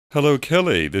Hello,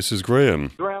 Kelly. This is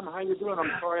Graham. Graham, how you doing? I'm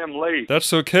sorry I'm late.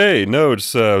 That's okay. No,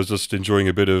 it's I was just enjoying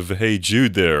a bit of Hey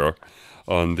Jude there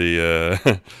on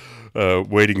the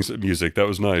waiting music. That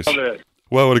was nice. Love it.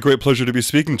 Well, what a great pleasure to be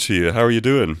speaking to you. How are you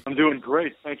doing? I'm doing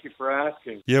great. Thank you for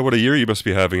asking. Yeah, what a year you must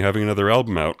be having another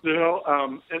album out. We've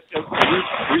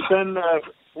been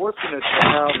fortunate to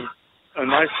have a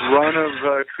nice run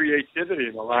of creativity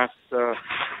in the last,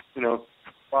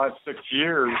 5, 6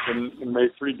 years and made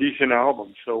 3 decent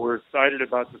albums. So we're excited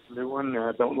about this new one,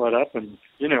 Don't Let Up. And,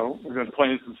 we've been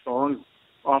playing some songs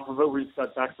off of it. We just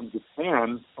got back from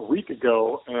Japan a week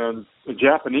ago, and the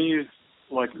Japanese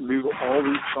knew all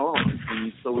these songs,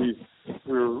 and so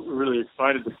we're really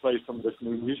excited to play some of this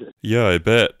new music. Yeah, I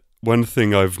bet. One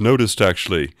thing I've noticed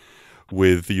actually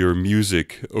with your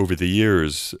music over the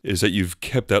years is that you've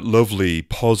kept that lovely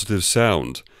positive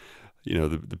sound. You know,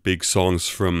 the big songs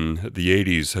from the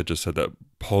 80s had just had that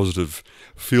positive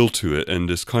feel to it, and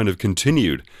it's kind of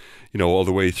continued, all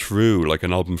the way through. Like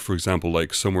an album, for example,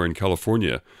 like Somewhere in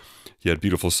California. You had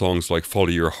beautiful songs like Follow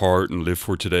Your Heart and Live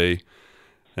for Today.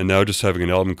 And now just having an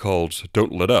album called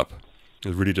Don't Let Up.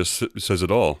 It really just says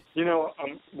it all.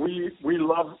 We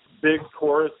love big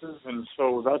choruses, and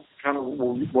so that's kind of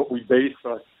what we base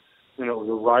the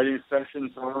writing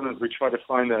sessions on, is we try to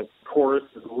find that chorus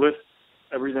that lifts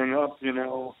everything up, and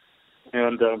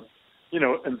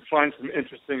find some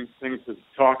interesting things to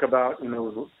talk about,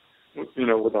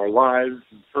 with our lives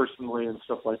and personally and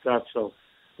stuff like that. So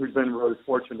we've been really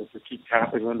fortunate to keep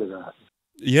tapping into that.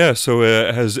 Yeah, so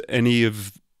has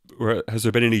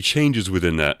there been any changes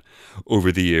within that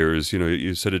over the years?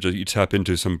 You said you tap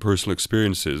into some personal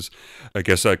experiences. I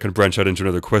guess I can branch out into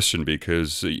another question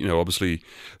because, obviously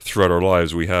throughout our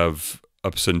lives we have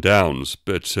ups and downs,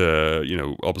 but,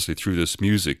 obviously through this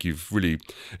music,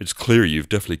 it's clear you've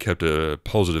definitely kept a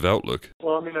positive outlook.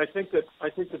 Well, I think that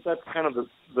that's kind of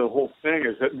the whole thing,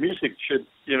 is that music should,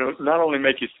 not only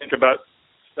make you think about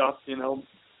stuff,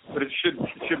 but it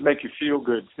should make you feel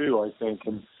good too, I think.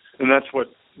 And that's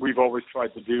what we've always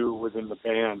tried to do within the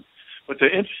band. But the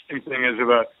interesting thing is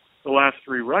about the last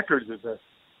 3 records is that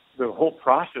the whole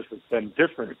process has been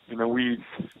different. We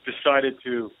decided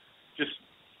to just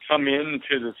come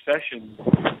into the sessions,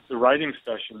 the writing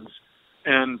sessions,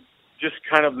 and just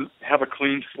kind of have a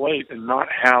clean slate and not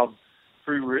have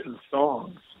pre-written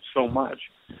songs so much,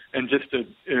 and just to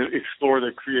explore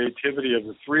the creativity of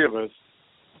the 3 of us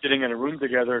getting in a room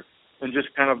together and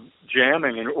just kind of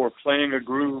jamming or playing a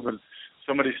groove, and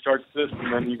somebody starts this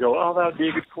and then you go, oh, that would be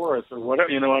a good chorus or whatever,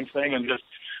 what I'm saying, and just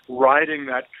riding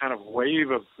that kind of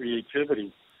wave of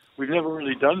creativity. We've never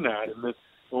really done that. And the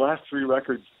last 3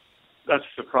 records, that's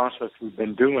the process we've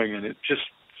been doing, and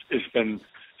it's been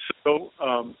so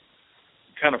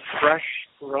kind of fresh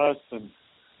for us and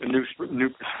a new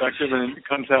perspective, and it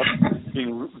comes out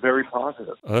being very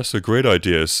positive. That's a great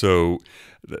idea. So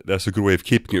that's a good way of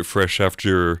keeping it fresh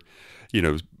after,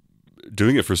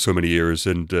 doing it for so many years.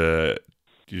 And did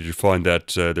you find that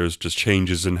there's just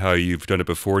changes in how you've done it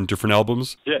before in different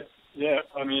albums? Yeah.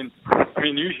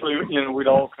 Usually, we'd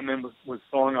all come in with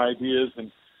song ideas,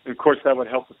 and of course that would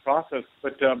help the process.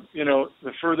 But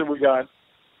the further we got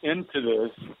into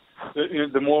this,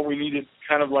 the more we needed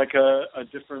kind of like a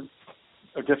different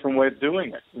way of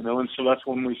doing it, and so that's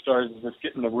when we started to just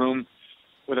get in the room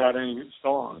without any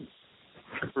songs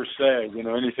per se,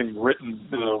 anything written,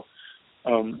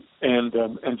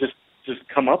 and just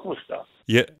come up with stuff.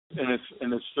 Yeah.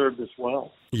 And it's served us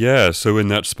well. Yeah, so in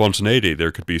that spontaneity,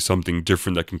 there could be something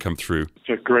different that can come through. It's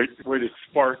a great way to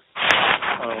spark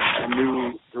a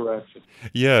new direction.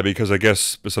 Yeah, because I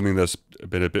guess something that's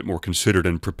been a bit more considered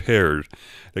and prepared,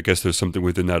 I guess there's something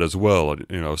within that as well.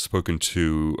 I've spoken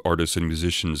to artists and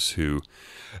musicians who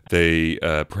they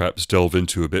perhaps delve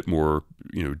into a bit more,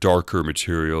 darker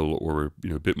material or,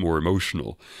 a bit more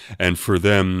emotional. And for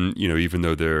them, even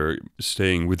though they're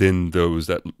staying within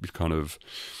that kind of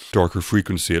darker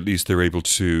frequency, at least they're able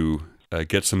to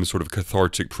get some sort of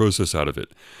cathartic process out of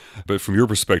it. But from your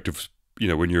perspective,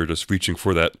 when you're just reaching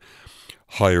for that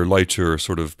higher, lighter,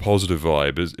 sort of positive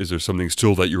vibe, is there something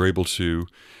still that you're able to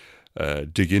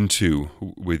dig into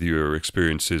with your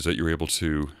experiences that you're able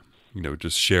to,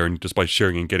 just by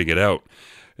sharing and getting it out,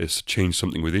 it's changed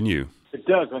something within you? It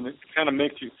does, and it kind of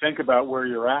makes you think about where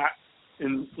you're at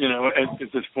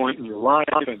at this point in your life,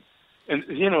 and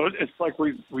it's like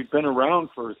we've been around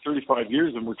for 35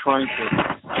 years, and we're trying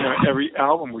to, every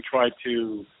album we try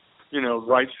to,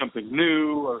 write something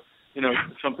new or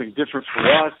something different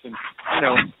for us, and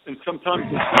and sometimes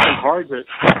it's kind of hard to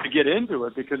get into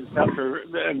it, because after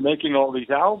making all these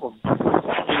albums,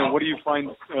 what do you find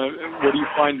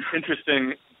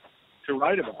interesting to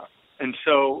write about? And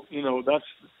so that's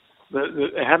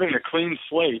having a clean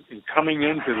slate and coming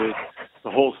into the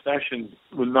whole session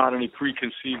with not any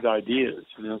preconceived ideas,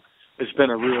 it's been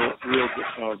a real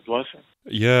blessing.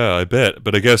 Yeah, I bet.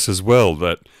 But I guess as well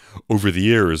that over the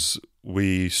years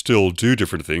we still do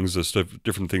different things.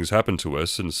 Different things happen to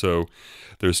us, and so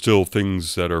there's still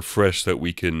things that are fresh that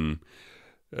we can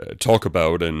talk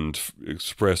about and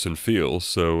express and feel.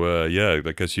 So yeah,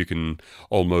 I guess you can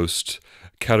almost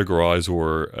categorize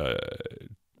or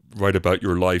write about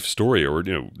your life story, or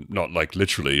not like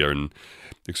literally and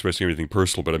expressing everything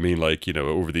personal, but I mean like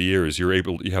over the years you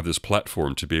have this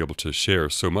platform to be able to share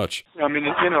so much. I mean,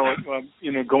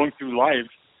 going through life,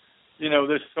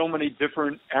 there's so many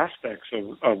different aspects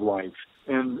of life,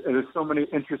 and there's so many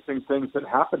interesting things that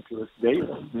happen to us daily.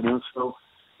 So,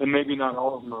 and maybe not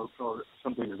all of them are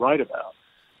something to write about,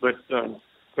 but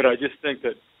I just think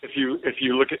that if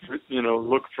you look at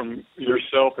look from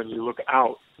yourself and you look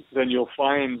out, then you'll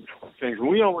find things.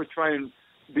 We always try and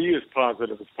be as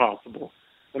positive as possible.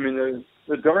 I mean,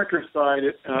 the darker side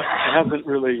hasn't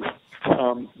really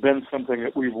been something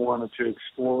that we've wanted to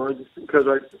explore, just because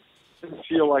I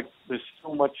feel like there's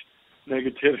so much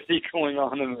negativity going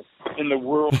on in the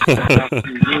world in the last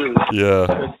few years. Yeah.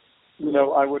 That,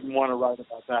 I wouldn't want to write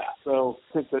about that. So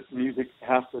I think that music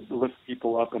has to lift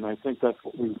people up, and I think that's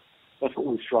what we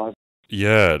strive.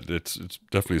 Yeah, it's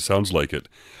definitely sounds like it.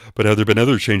 But have there been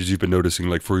other changes you've been noticing?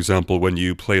 Like, for example, when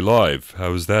you play live,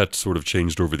 how has that sort of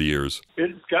changed over the years?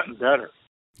 It's gotten better.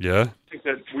 Yeah? I think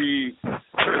that we,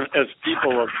 as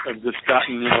people, have just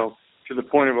gotten, to the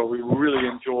point of where we really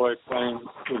enjoy playing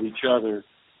with each other,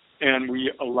 and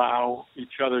we allow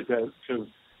each other to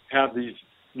have these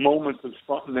moments of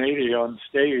spontaneity on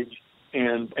stage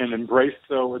and embrace.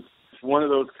 So it's one of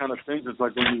those kind of things. It's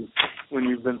like when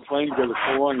you've been playing together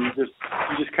so long, you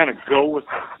just kind of go with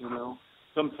it.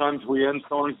 Sometimes we end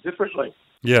songs differently.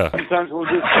 Yeah. Sometimes we'll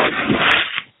just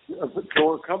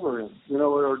throw a cover in,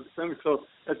 or things. So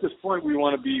at this point, we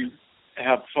want to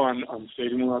have fun on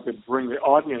stage, and we want to bring the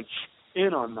audience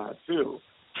in on that too.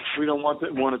 We don't want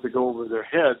it to go over their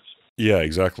heads. Yeah,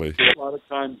 exactly. A lot of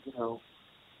times,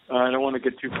 I don't want to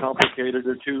get too complicated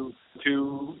or too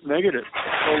negative.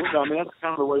 So, I mean, that's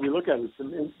kind of the way we look at it.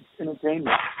 It's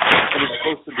entertainment. And it's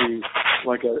supposed to be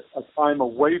like a time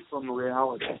away from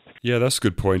reality. Yeah, that's a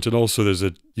good point. And also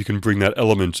you can bring that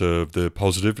element of the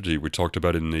positivity we talked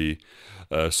about in the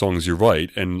songs you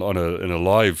write, and in a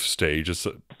live stage, it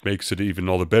makes it even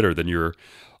all the better. Then you're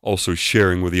also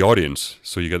sharing with the audience.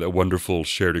 So you get that wonderful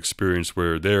shared experience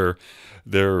where they're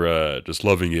just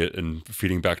loving it and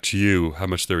feeding back to you how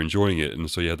much they're enjoying it, and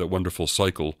so you have that wonderful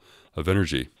cycle of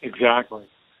energy. Exactly.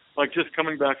 Like just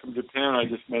coming back from Japan, I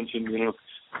just mentioned,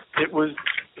 it was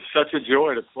such a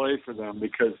joy to play for them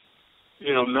because,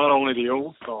 not only the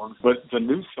old songs, but the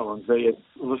new songs. They had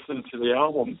listened to the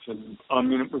albums, and I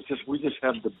mean, we just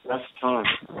had the best time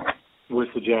with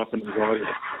the Japanese audience.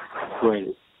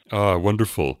 Great. Ah,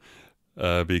 wonderful.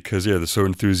 Because they're so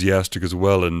enthusiastic as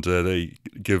well, and they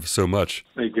give so much.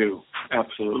 They do,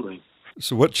 absolutely.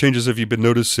 So what changes have you been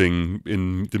noticing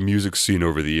in the music scene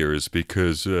over the years?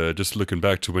 Because just looking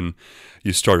back to when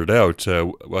you started out,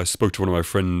 I spoke to one of my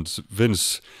friends,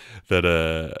 Vince, that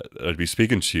I'd be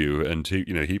speaking to you, and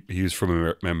he's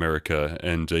from America,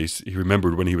 and he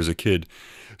remembered when he was a kid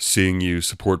seeing you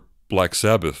support Black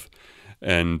Sabbath.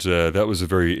 And that was a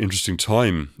very interesting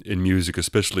time in music,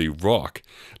 especially rock,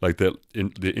 like that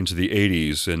into the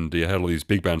 80s. And you had all these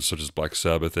big bands such as Black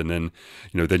Sabbath, and then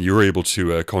then you were able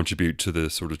to contribute to the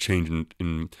sort of change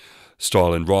in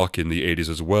style in rock in the 80s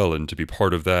as well, and to be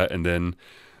part of that, and then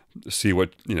see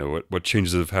what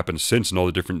changes have happened since, and all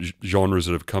the different genres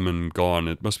that have come and gone.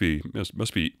 It must be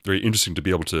very interesting to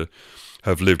be able to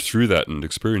have lived through that and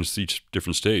experienced each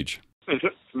different stage. It's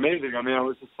amazing. I mean, I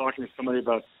was just talking to somebody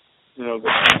about the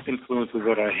influences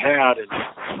that I had, and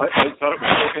I thought it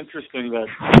was so interesting that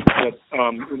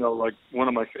like one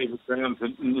of my favorite bands,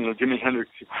 Jimi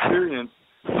Hendrix Experience,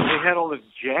 they had all this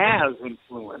jazz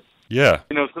influence. Yeah.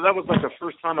 So that was like the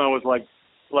first time I was like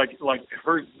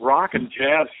heard rock and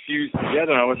jazz fused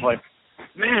together, and I was like,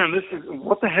 man,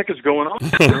 what the heck is going on?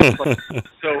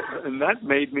 So, and that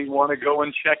made me want to go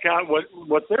and check out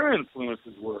what their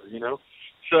influences were,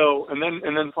 So and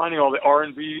then finding all the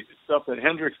R&B stuff that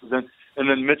Hendrix was in, and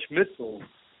then Mitch Mitchell,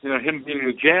 him being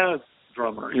a jazz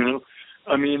drummer,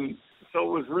 I mean, so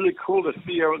it was really cool to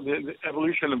see the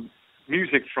evolution of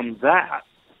music from that,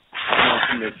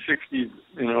 from the '60s,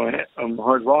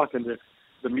 hard rock, and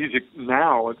the music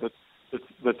now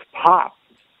that's pop.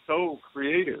 It's so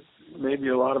creative. Maybe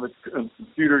a lot of it's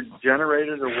computer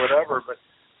generated or whatever, but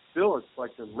still, it's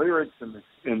like the lyrics and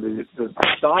the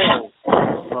style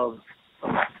of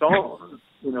songs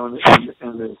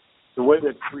and the way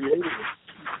they created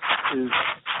it is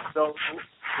so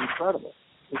incredible.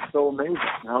 It's so amazing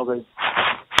how they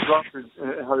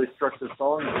structure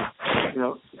songs.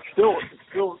 It's still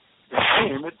the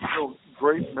same. It's still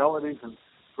great melodies and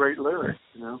great lyrics.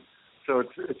 So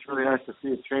it's really nice to see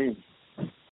it change.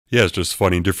 Yeah, it's just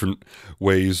finding different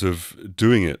ways of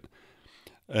doing it.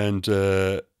 And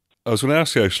I was going to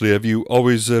ask you, actually, have you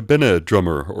always been a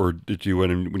drummer, or did you,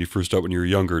 when you first started when you were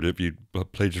younger, did you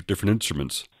play different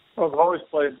instruments? Well, I've always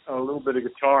played a little bit of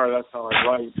guitar. That's how I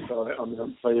write. So I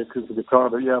play acoustic guitar.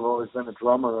 But yeah, I've always been a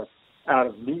drummer out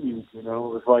of need. It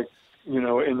was like,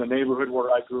 in the neighborhood where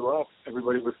I grew up,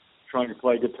 everybody was trying to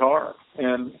play guitar.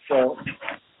 And so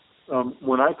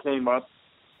when I came up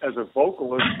as a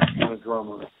vocalist and a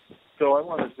drummer, so I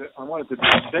wanted to be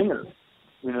a singer.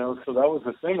 So that was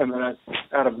the thing. And then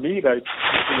out of need, I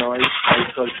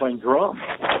started playing drums.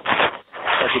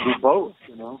 I could do both,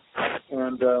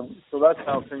 and so that's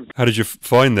how things. How did you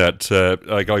find that?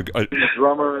 A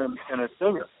drummer and a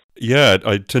singer. Yeah,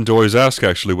 I tend to always ask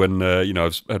actually when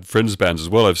I've had friends' bands as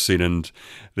well. I've seen and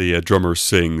the drummer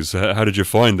sings. How did you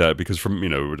find that? Because from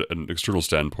an external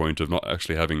standpoint of not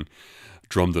actually having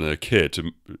drummed in a kit, it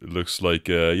looks like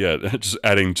just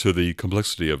adding to the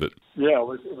complexity of it. Yeah, it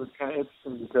was kind of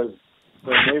interesting because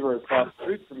the neighbor across the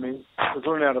street from me was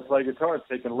learning how to play guitar,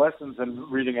 taking lessons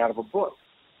and reading out of a book.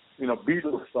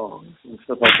 Beatles songs and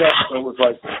stuff like that. So it was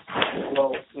like,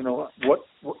 well,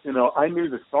 I knew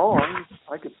the songs,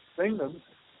 I could sing them,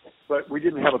 but we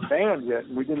didn't have a band yet,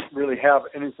 and we didn't really have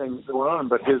anything going on.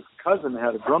 But his cousin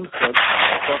had a drum set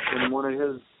stuck in one of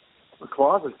his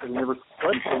closets that he never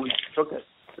played, so we took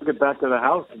it back to the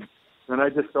house, and then I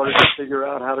just started to figure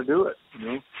out how to do it,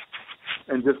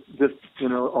 and just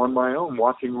on my own,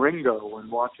 watching Ringo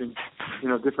and watching,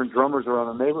 different drummers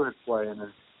around the neighborhood play, and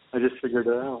I just figured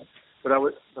it out. But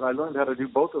I learned how to do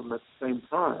both of them at the same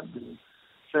time,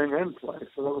 sing and play.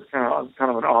 So that was kind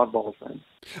of an oddball thing.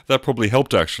 That probably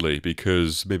helped actually,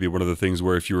 because maybe one of the things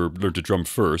where if you learned to drum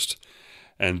first,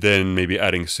 and then maybe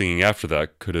adding singing after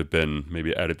that could have been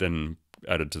maybe added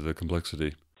to the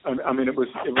complexity. I mean, it was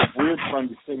weird trying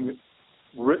to sing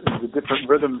the different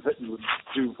rhythms that you would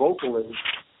do vocally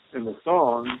in the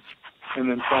song,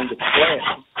 and then trying to play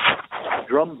a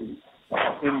drum beat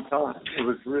in time. It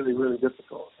was really, really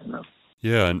difficult.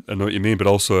 Yeah, I know what you mean, but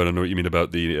also I know what you mean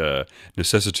about the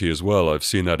necessity as well. I've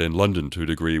seen that in London to a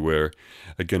degree where,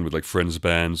 again, with like friends'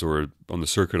 bands or on the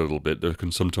circuit a little bit, there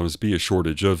can sometimes be a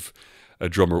shortage of a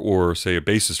drummer or, say, a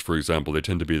bassist, for example. They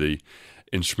tend to be the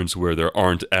instruments where there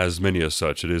aren't as many as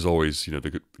such. It is always,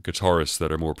 the guitarists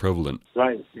that are more prevalent.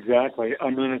 Right, exactly. I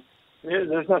mean,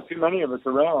 there's not too many of us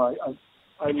around.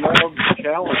 I love the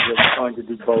challenge of trying to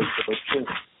do both of us.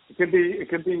 It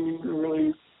can be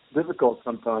really difficult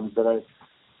sometimes, but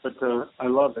I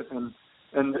love it,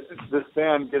 and this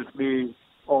band gives me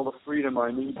all the freedom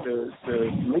I need to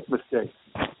make mistakes,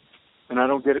 and I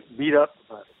don't get beat up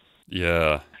about it.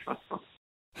 Yeah,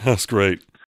 that's great.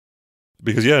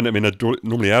 Because I mean, I don't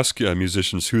normally ask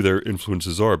musicians who their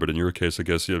influences are, but in your case, I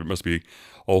guess it must be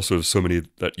also so many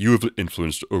that you have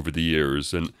influenced over the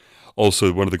years, and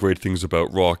also one of the great things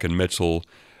about rock and metal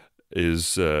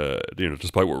is,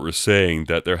 despite what we're saying,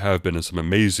 that there have been some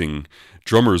amazing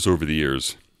drummers over the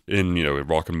years in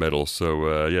rock and metal.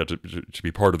 So to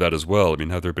be part of that as well. I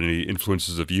mean, have there been any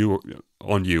influences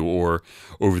on you, or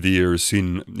over the years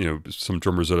seen some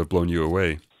drummers that have blown you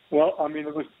away? Well, I mean,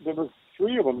 there was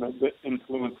three of them that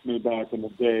influenced me back in the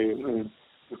day. And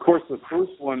of course, the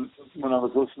first one, when I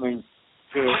was listening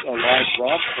to a live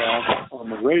broadcast on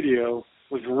the radio,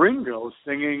 was Ringo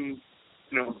singing,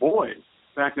 Boys,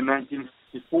 back in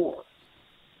 1964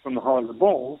 from the Hollywood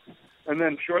Bowl. And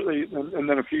then and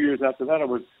then a few years after that, it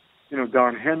was,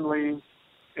 Don Henley.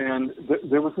 And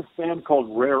there was this band called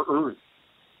Rare Earth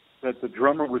that the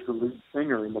drummer was the lead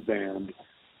singer in the band.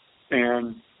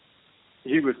 And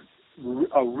he was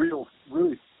a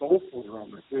really soulful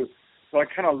drummer too. So I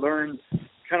kind of learned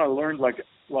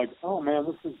like, oh man,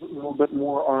 this is a little bit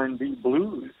more R&B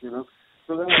blues, So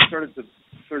then I started to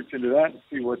search into that and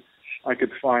see what I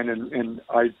could find, and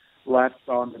I latched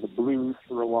on to the blues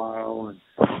for a while,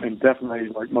 and definitely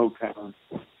like Motown.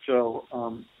 So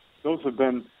those have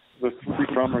been the three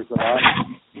drummers that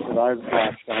I've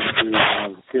latched onto when I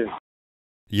was a kid.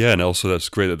 Yeah, and also that's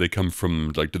great that they come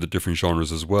from like the different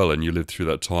genres as well, and you lived through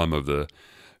that time of the,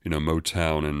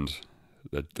 Motown and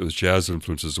those jazz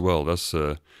influences as well. That's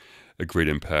a great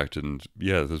impact, and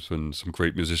there's been some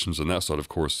great musicians on that side, of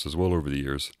course, as well over the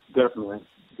years. Definitely,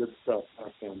 good stuff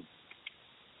back then.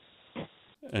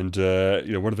 And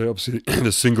one of the obviously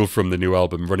the single from the new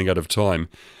album, "Running Out of Time."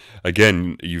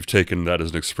 Again, you've taken that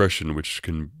as an expression which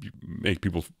can make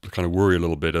people kind of worry a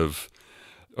little bit of,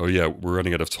 oh yeah, we're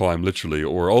running out of time, literally.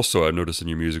 Or also, I noticed in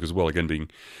your music as well, again,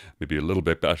 being maybe a little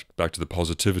bit back to the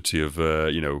positivity of,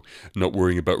 not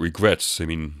worrying about regrets. I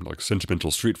mean, like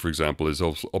Sentimental Street, for example, is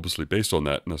obviously based on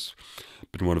that, and that's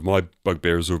been one of my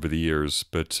bugbears over the years.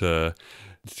 But to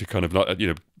kind of not,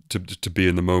 to be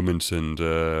in the moment, and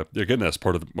again, that's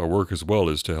part of my work as well,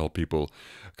 is to help people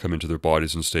come into their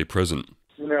bodies and stay present.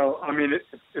 I mean,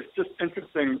 it's just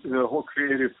interesting, the whole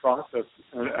creative process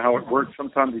and how it works.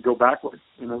 Sometimes you go backwards,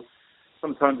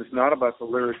 Sometimes it's not about the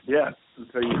lyrics yet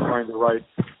until you find the right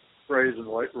phrase and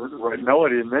the right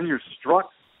melody, and then you're struck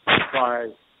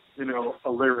by,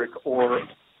 a lyric or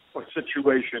a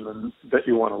situation that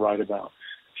you want to write about.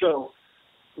 So,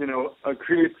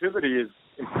 creativity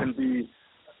it can be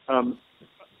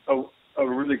a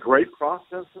really great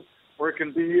process, or it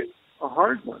can be a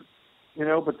hard one.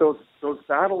 But those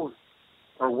battles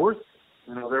are worth it.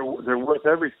 They're worth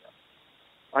everything.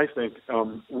 I think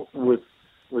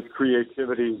with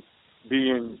creativity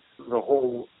being the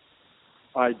whole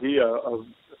idea of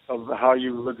how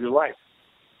you live your life.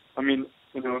 I mean,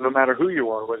 no matter who you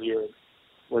are, whether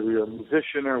you're a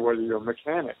musician or whether you're a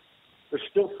mechanic, there's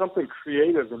still something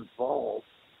creative involved.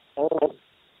 All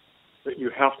that you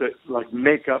have to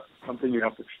make up something, you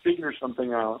have to figure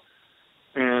something out.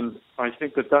 And I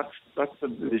think that's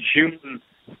the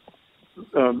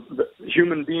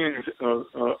human beings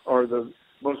are the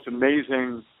most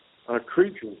amazing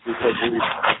creatures, because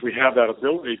we have that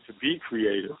ability to be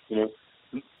creative,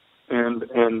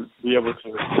 and be able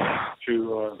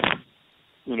to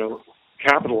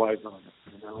capitalize on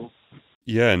it,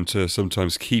 Yeah, and to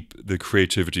sometimes keep the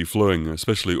creativity flowing,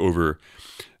 especially over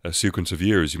a sequence of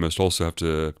years, you must also have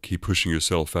to keep pushing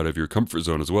yourself out of your comfort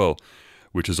zone as well,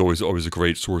 which is always a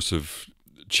great source of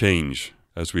change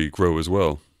as we grow as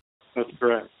well. That's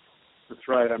correct. That's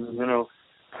right. I mean, because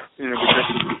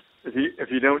if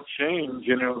you don't change,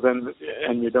 then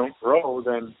and you don't grow,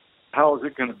 then how is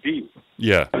it going to be?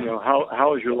 Yeah.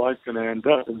 How is your life going to end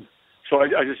up? And so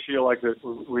I just feel like that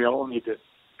we all need to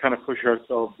kind of push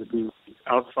ourselves to be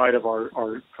outside of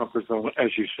our comfort zone,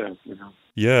 as you said.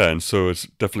 Yeah, and so it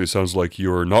definitely sounds like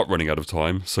you're not running out of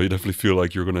time. So you definitely feel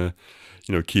like you're going to,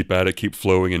 keep at it, keep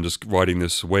flowing, and just riding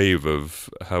this wave of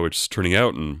how it's turning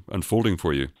out and unfolding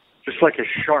for you. Just like a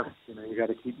shark, you got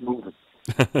to keep moving.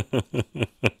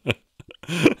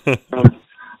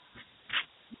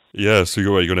 Yeah, so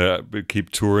you're going to keep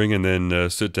touring and then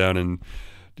sit down, and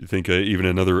do you think even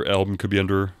another album could be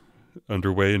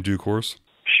underway in due course?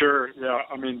 Sure, yeah.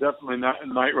 I mean, definitely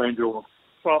Night Ranger will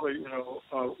probably,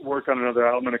 work on another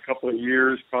album in a couple of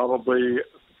years, probably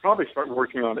start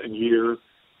working on it in years.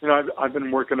 I've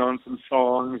been working on some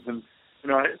songs, and,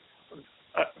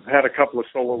 I've had a couple of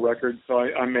solo records, so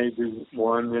I may do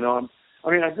one, I'm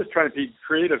just trying to be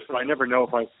creative, so I never know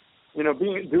if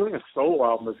doing a solo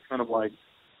album is kind of like,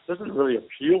 doesn't really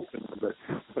appeal to me,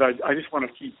 but I just want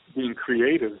to keep being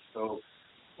creative. So,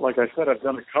 like I said, I've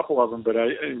done a couple of them, but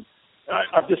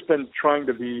I've just been trying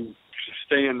to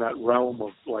stay in that realm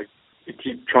of to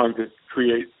keep trying to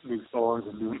create new songs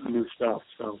and new stuff.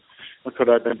 So that's what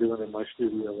I've been doing in my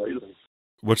studio lately.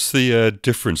 What's the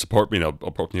difference, apart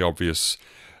from the obvious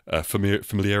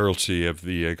familiarity of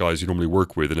the guys you normally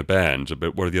work with in a band,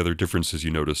 but what are the other differences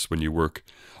you notice when you work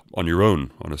on your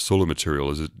own, on a solo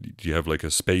material? Do you have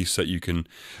a space that you can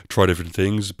try different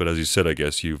things? But as you said, I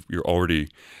guess you're already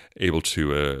able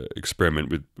to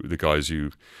experiment with the guys you're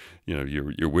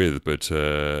with. But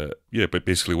but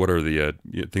basically, what are the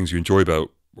things you enjoy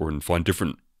about or find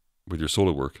different with your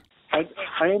solo work?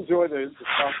 I enjoy the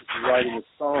process of writing a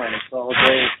song. So I'll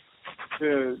go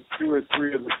to 2 or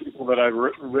 3 of the people that I've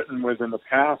written with in the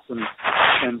past,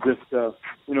 and just as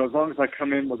long as I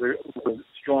come in with a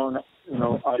strong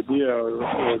idea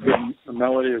or a good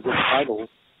melody or good title,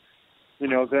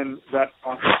 then that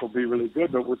process will be really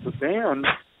good. But with the band,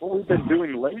 what we've been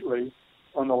doing lately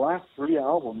on the last 3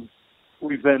 albums,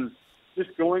 we've been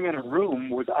just going in a room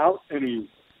without any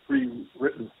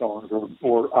pre-written songs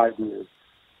or ideas,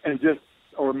 and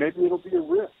or maybe it'll be a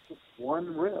riff, just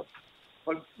one riff.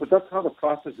 But that's how the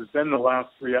process has been the last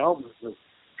 3 albums, is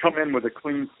come in with a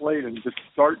clean slate and just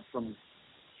start from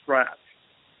scratch.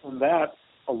 And that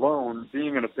alone,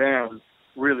 being in a band,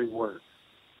 really works.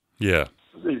 Yeah.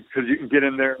 Because you can get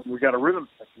in there, and we got a rhythm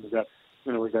section.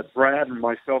 We got Brad and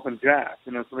myself and Jack.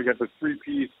 So we got the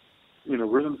 3-piece,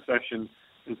 rhythm section.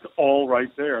 It's all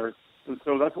right there. And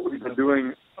so that's what we've been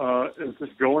doing, is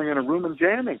just going in a room and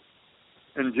jamming.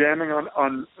 and jamming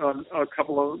on a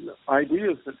couple of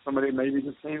ideas that somebody maybe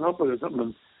just came up with or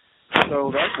something.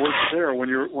 So that works there. When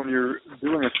you're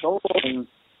doing a solo thing,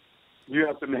 you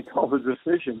have to make all the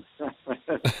decisions.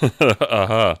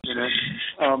 Uh-huh. You know,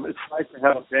 it's nice to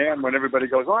have a band when everybody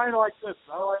goes, "Oh, I like this,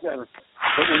 I like that."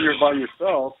 But when you're by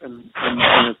yourself and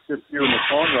it's just you and the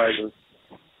songwriter,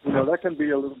 you know, that can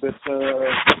be a little bit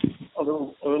a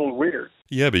little weird.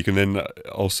 Yeah, but you can then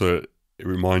also, it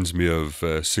reminds me of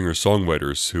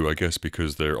singer-songwriters who, I guess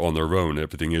because they're on their own,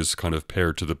 everything is kind of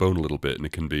pared to the bone a little bit, and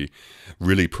it can be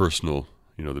really personal,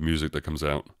 you know, the music that comes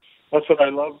out. That's what I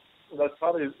love. That's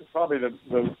probably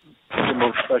the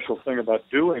most special thing about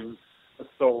doing a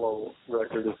solo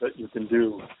record is that you can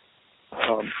do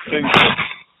things,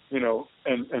 you know,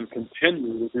 and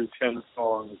continue to do 10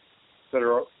 songs that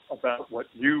are about what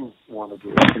you want to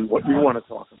do and what you want to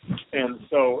talk about. And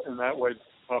so in that way,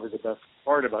 probably the best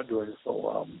part about doing a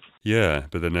solo album. Yeah,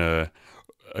 but then I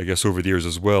guess over the years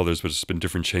as well, there's been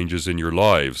different changes in your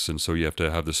lives, and so you have to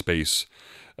have the space,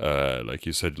 like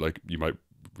you said, like you might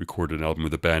record an album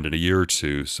with a band in a year or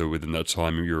two, so within that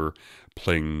time you're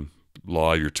playing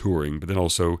live, you're touring, but then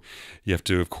also you have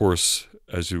to, of course,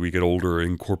 as we get older,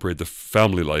 incorporate the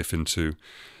family life into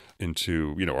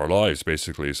you know, our lives,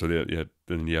 basically. So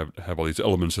then you have all these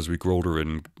elements as we grow older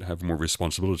and have more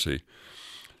responsibility.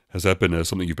 Has that been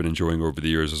something you've been enjoying over the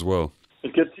years as well?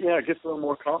 It gets a little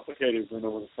more complicated, you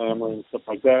know, with the family and stuff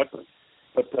like that.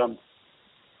 But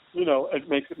you know, it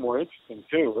makes it more interesting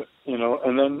too. You know,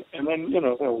 and then you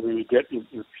know, when you get your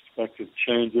perspective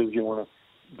changes, you want to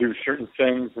do certain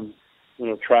things and, you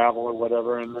know, travel or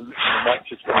whatever, and then that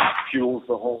just fuels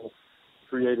the whole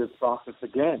creative process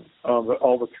again.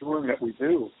 All the touring that we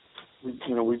do, we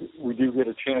do get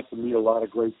a chance to meet a lot of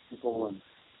great people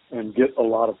and get a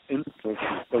lot of influence.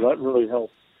 So that really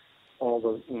helps all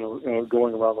the, you know,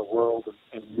 going around the world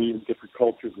and meeting different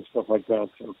cultures and stuff like that.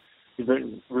 So we've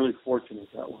been really fortunate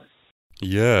that way.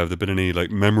 Yeah, have there been any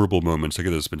like memorable moments? I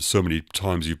guess there's been so many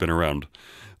times you've been around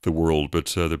the world,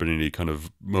 but have there been any kind of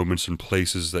moments and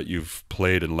places that you've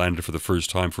played and landed for the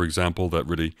first time, for example, that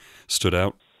really stood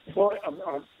out? Well,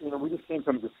 you know, we just came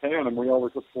from Japan, and we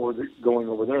always look forward to going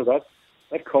over there. That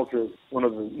culture is one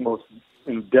of the most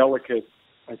delicate,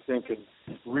 I think, and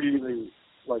really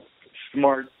like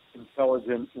smart,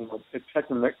 intelligent, you know,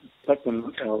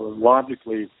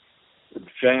 technologically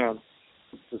advanced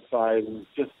society.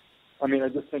 Just, I mean, I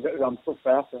just think I'm so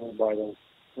fascinated by them,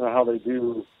 you know, how they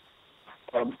do.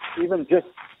 Even just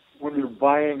when you're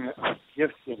buying a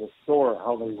gift at a store,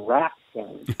 how they wrap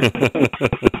things.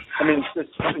 I mean, it's just,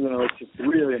 you know, it's just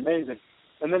really amazing.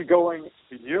 And then going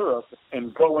to Europe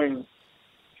and going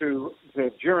to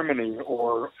Germany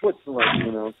or Switzerland,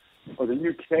 you know, or the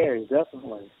UK,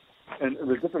 definitely, and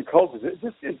the different cultures.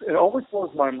 It always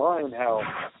blows my mind how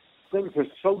things are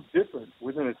so different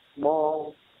within a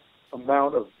small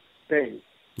amount of space.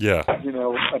 Yeah. You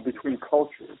know, between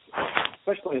cultures,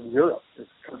 especially in Europe, the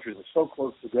countries are so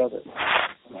close together,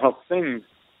 and how things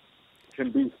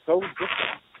can be so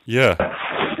different. Yeah.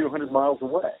 A few hundred miles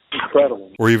away.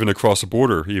 Incredible. Or even across a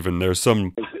border. Even there's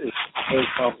some. It's very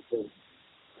complicated.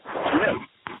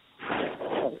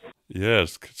 Yeah,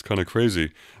 it's kind of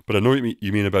crazy. But I know what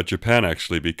you mean about Japan,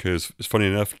 actually, because it's funny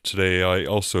enough, today I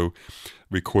also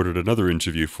recorded another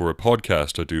interview for a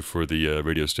podcast I do for the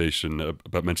radio station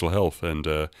about mental health. And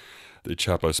the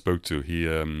chap I spoke to,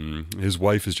 his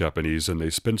wife is Japanese, and they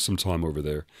spent some time over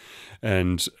there.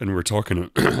 And we're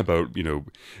talking about, you know,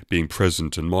 being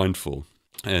present and mindful,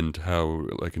 and how,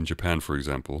 like in Japan, for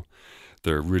example,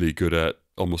 they're really good at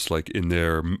almost like in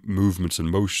their movements and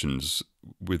motions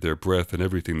with their breath, and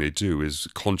everything they do is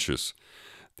conscious.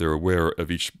 They're aware of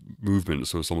each movement,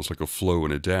 so it's almost like a flow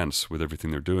and a dance with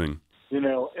everything they're doing. You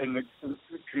know, and the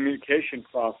communication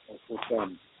process with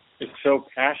them is so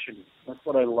passionate. That's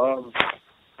what I love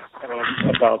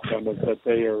about them, is that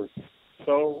they are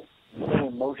so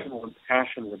emotional and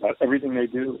passionate about everything they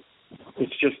do.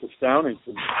 It's just astounding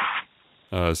to me.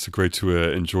 It's great to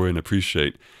enjoy and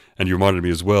appreciate. And you reminded me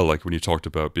as well, like when you talked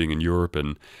about being in Europe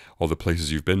and all the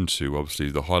places you've been to, obviously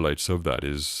the highlights of that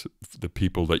is the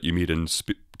people that you meet and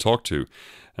talk to.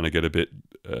 And I get a bit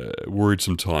worried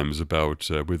sometimes about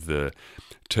with the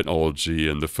technology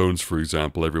and the phones, for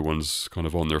example, everyone's kind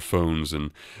of on their phones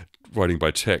and writing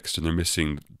by text, and they're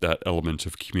missing that element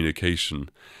of communication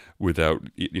without,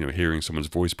 you know, hearing someone's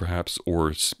voice perhaps,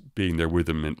 or being there with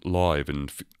them live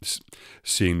and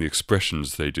seeing the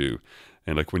expressions they do.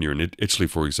 And like when you're in Italy,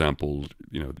 for example,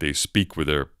 you know, they speak with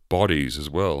their bodies as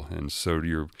well. And so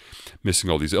you're missing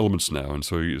all these elements now. And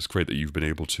so it's great that you've been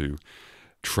able to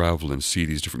travel and see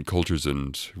these different cultures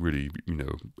and really,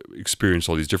 experience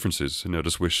all these differences. And I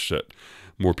just wish that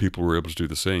more people were able to do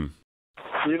the same.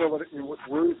 You know what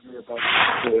worries me about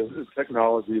the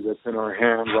technology that's in our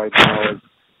hand right now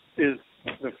is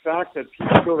the fact that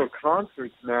people go to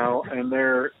concerts now and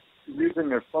they're using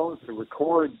their phones to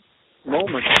record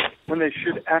moments when they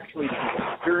should actually be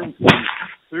experiencing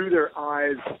through their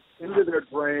eyes, into their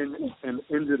brain, and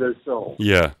into their soul.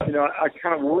 Yeah. I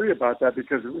kind of worry about that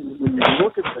because when you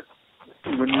look at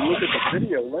the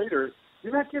video later,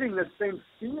 you're not getting the same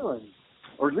feeling,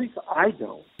 or at least I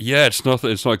don't. Yeah, it's not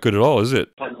good at all, is it?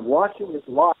 I'm watching it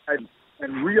live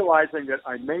and realizing that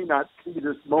I may not see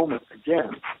this moment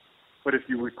again. But if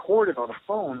you record it on a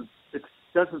phone, it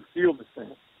doesn't feel the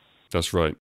same. That's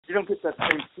right. You don't get that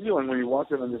same feeling when you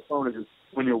watch it on your phone as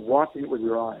when you're watching it with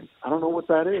your eyes. I don't know what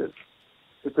that is.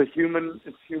 It's human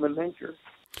nature.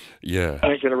 Yeah.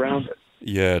 Can't get around it.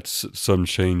 Yeah, it's some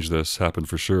change that's happened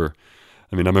for sure.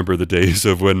 I mean, I remember the days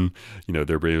of when,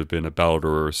 there may have been a ballad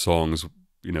or songs,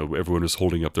 everyone was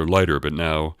holding up their lighter, but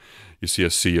now you see a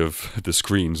sea of the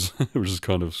screens, which is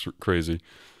kind of crazy.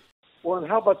 Well, and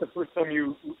how about the first time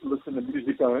you listen to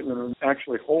music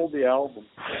actually hold the album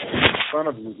in front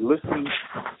of you, listen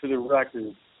to the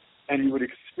record, and you would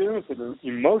experience it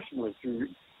emotionally through,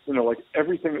 like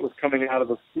everything that was coming out of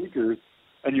the speakers,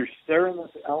 and you're staring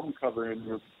at the album cover and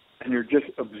you're just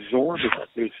absorbed in it.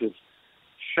 There's this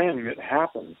thing that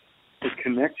happens, the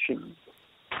connection,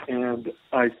 and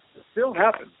it still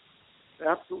happens.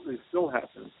 Absolutely, still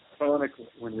happens sonically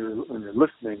when you're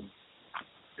listening.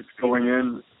 It's going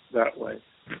in that way.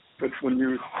 But when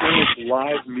you experience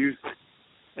live music,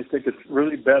 I think it's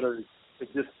really better to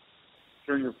just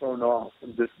turn your phone off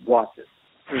and just watch it,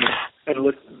 and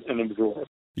listen and absorb.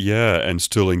 Yeah, and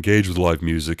still engage with live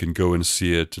music and go and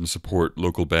see it and support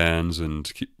local bands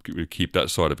and keep that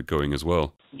side of it going as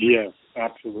well. Yes,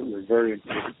 absolutely. Very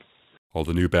important. All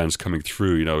the new bands coming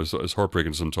through, it's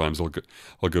heartbreaking sometimes.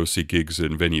 I'll go see gigs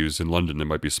in venues in London. There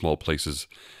might be small places,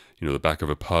 the back of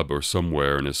a pub or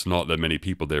somewhere, and it's not that many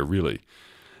people there really.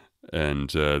 And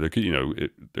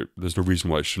there's no reason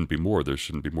why it shouldn't be more. There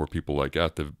shouldn't be more people like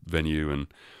at the venue and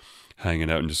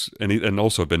hanging out and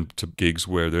also I've been to gigs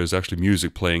where there's actually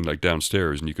music playing like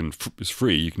downstairs, and it's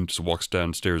free. You can just walk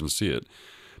downstairs and see it,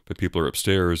 but people are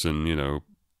upstairs and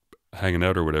hanging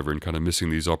out or whatever, and kind of missing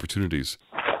these opportunities.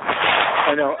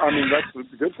 I know. I mean, that's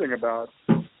the good thing about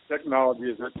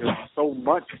technology is that there's so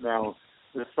much now.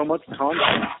 There's so much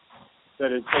content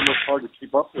that it's almost hard to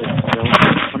keep up with.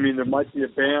 I mean, there might be a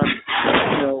band.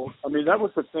 I mean, that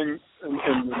was the thing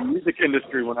in the music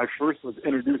industry when I first was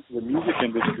introduced to the music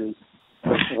industry,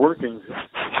 working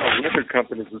at record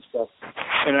companies and stuff.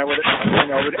 And I would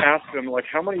ask them, like,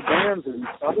 how many bands have you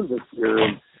done this year?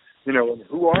 And and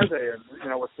who are they?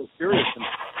 And I was so curious. And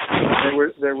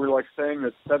they were like saying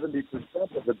that 70%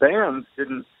 of the bands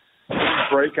didn't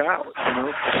break out. And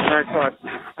I thought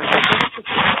that's just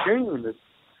a shame that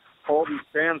all these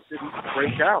bands didn't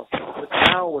break out. But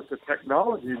now with the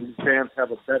technology, these bands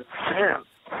have a better chance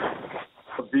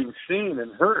of being seen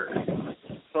and heard.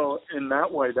 So in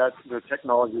that way, that the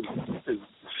technology is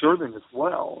serving us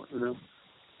well.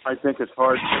 I think it's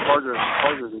harder and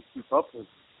harder to keep up with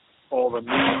all the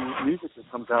new music that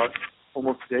comes out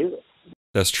almost daily.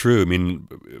 That's true. I mean,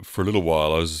 for a little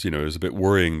while, it was a bit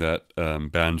worrying that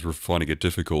bands were finding it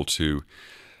difficult to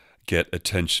get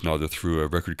attention either through a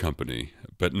record company.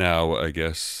 But now, I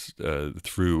guess,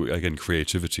 through, again,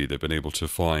 creativity, they've been able to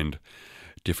find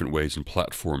different ways and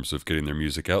platforms of getting their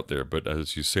music out there. But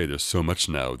as you say, there's so much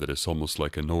now that it's almost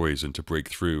like a noise, and to break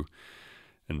through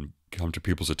and come to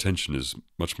people's attention is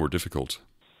much more difficult.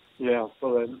 Yeah,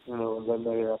 so then, then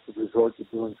they have to resort to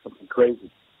doing something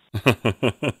crazy.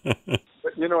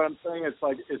 But you know what I'm saying? It's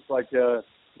like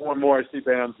more and more I see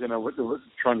bands,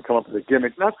 trying to come up with a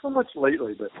gimmick. Not so much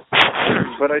lately, but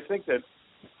I think that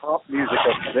pop music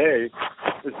of today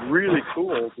is really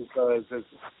cool because there's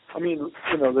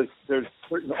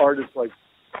certain artists like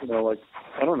I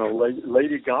don't know,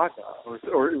 Lady Gaga, or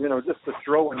just to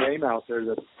throw a name out there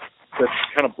that's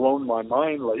kind of blown my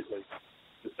mind lately.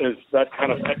 Is that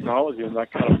kind of technology and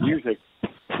that kind of music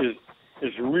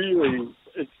is really,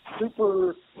 it's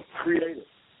super creative.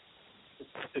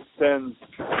 It's been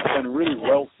really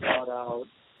well thought out,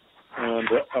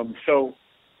 and so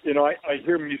I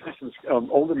hear musicians,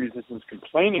 older musicians,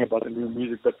 complaining about the new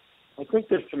music, but I think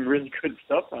there's some really good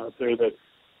stuff out there that,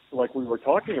 like we were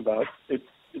talking about,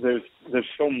 there's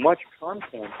so much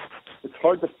content. It's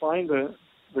hard to find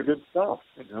the good stuff,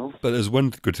 you know. But there's one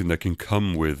good thing that can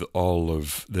come with all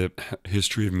of the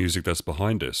history of music that's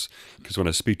behind us. Because when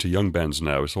I speak to young bands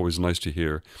now, it's always nice to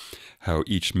hear how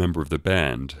each member of the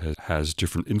band has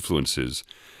different influences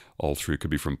all through. It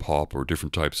could be from pop or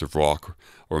different types of rock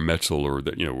or metal, or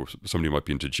that, you know, somebody might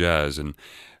be into jazz, and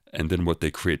then what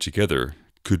they create together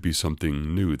could be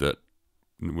something new that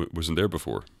wasn't there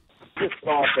before. Just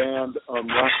saw a band last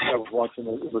night. I was watching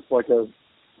it. It was like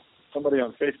somebody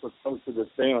on Facebook posted this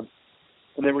band,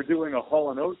 and they were doing a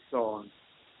Hall & Oates song,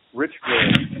 Rich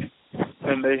Girl,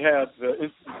 and they had the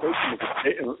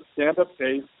instrumentation with a stand-up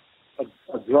bass,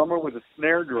 a drummer with a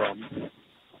snare drum,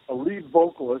 a lead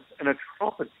vocalist, and a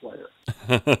trumpet player.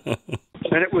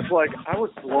 And it was like, I was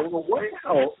blown away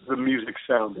how the music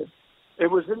sounded.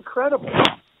 It was incredible.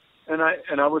 And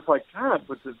I was like, God,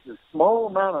 but the small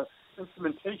amount of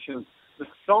instrumentation, the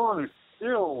song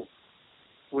still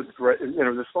was great. You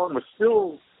know, the song was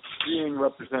still being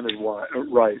represented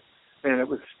right. And it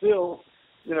was still,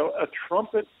 you know, a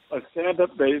trumpet, a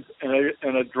stand-up bass,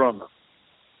 and a drummer,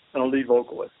 and a lead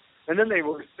vocalist. And then they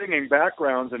were singing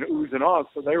backgrounds and oohs and ahs,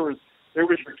 so there was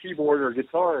your keyboard or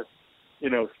guitar, you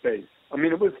know, space. I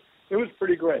mean, it was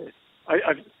pretty great.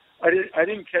 I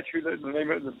didn't catch who the name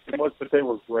of it was, but they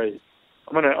were great.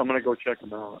 I'm gonna go check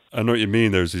them out. I know what you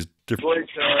mean. There's these different.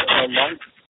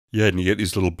 Yeah, and you get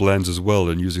these little blends as well,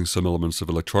 and using some elements of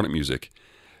electronic music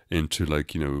into,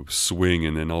 like, you know, swing,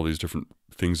 and then all these different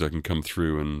things that can come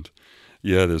through. And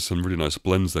yeah, there's some really nice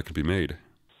blends that can be made.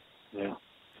 Yeah.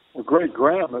 Well, great,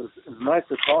 Graham. It was nice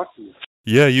to talk to you.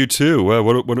 Yeah, you too. Wow,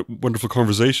 what a wonderful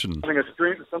conversation. Having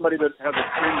somebody that has a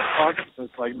stream of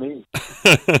consciousness like me.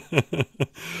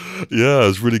 Yeah, I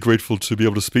was really grateful to be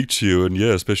able to speak to you, and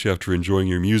yeah, especially after enjoying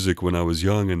your music when I was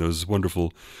young, and those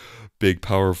wonderful, big,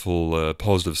 powerful,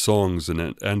 positive songs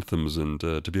and anthems, and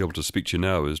to be able to speak to you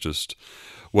now is just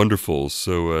wonderful.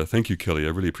 So thank you, Kelly. I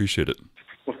really appreciate it.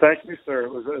 Well, thank you, sir.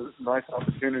 It was a nice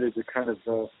opportunity to kind of,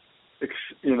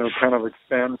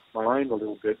 expand my mind a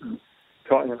little bit and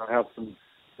have some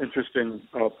interesting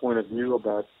point of view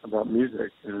about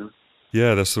music. You know?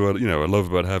 Yeah, that's what I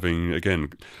love about having,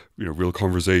 again, real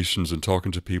conversations and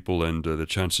talking to people, and the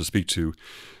chance to speak to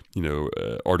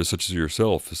artists such as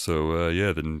yourself. So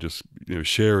then just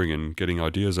sharing and getting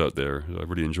ideas out there. I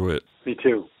really enjoy it. Me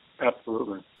too.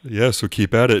 Absolutely. Yeah, so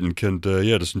keep at it, and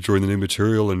just enjoying the new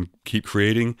material and keep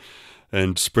creating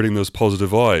and spreading those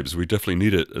positive vibes. We definitely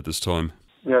need it at this time.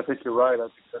 Yeah, I think you're right. I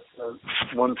think that's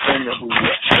one thing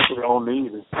that we all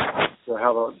need is to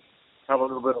have a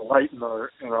little bit of light in our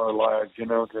lives,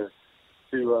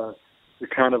 to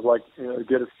kind of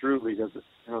get us through, because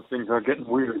things are getting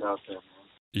weird out there.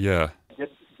 Yeah.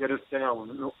 Get us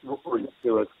down before you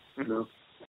do it.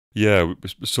 Yeah,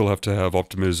 we still have to have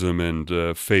optimism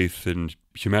and faith in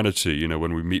humanity.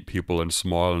 When we meet people and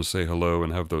smile and say hello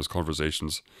and have those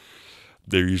conversations,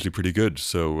 they're usually pretty good.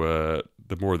 So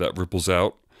the more that ripples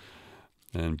out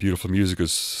and beautiful music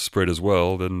is spread as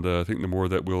well, then I think the more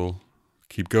that we'll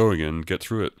keep going and get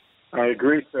through it. I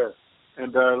agree, sir.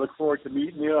 And I look forward to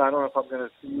meeting you. I don't know if I'm going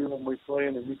to see you when we play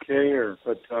in the UK,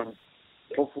 but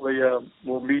hopefully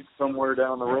we'll meet somewhere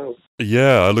down the road.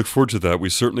 Yeah, I look forward to that. We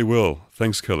certainly will.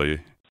 Thanks, Kelly.